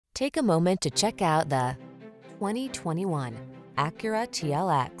Take a moment to check out the 2021 Acura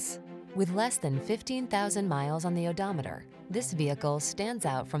TLX. With less than 15,000 miles on the odometer, this vehicle stands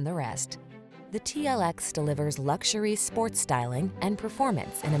out from the rest. The TLX delivers luxury sports styling and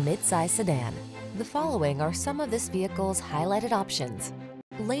performance in a midsize sedan. The following are some of this vehicle's highlighted options: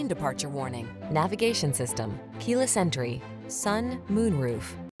 lane departure warning, navigation system, keyless entry, sun, moonroof,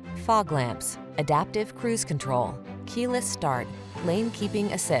 fog lamps, adaptive cruise control, keyless start, lane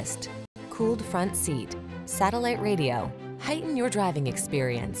keeping assist, cooled front seat, satellite radio. Heighten your driving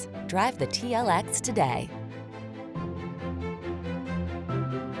experience. Drive the TLX today.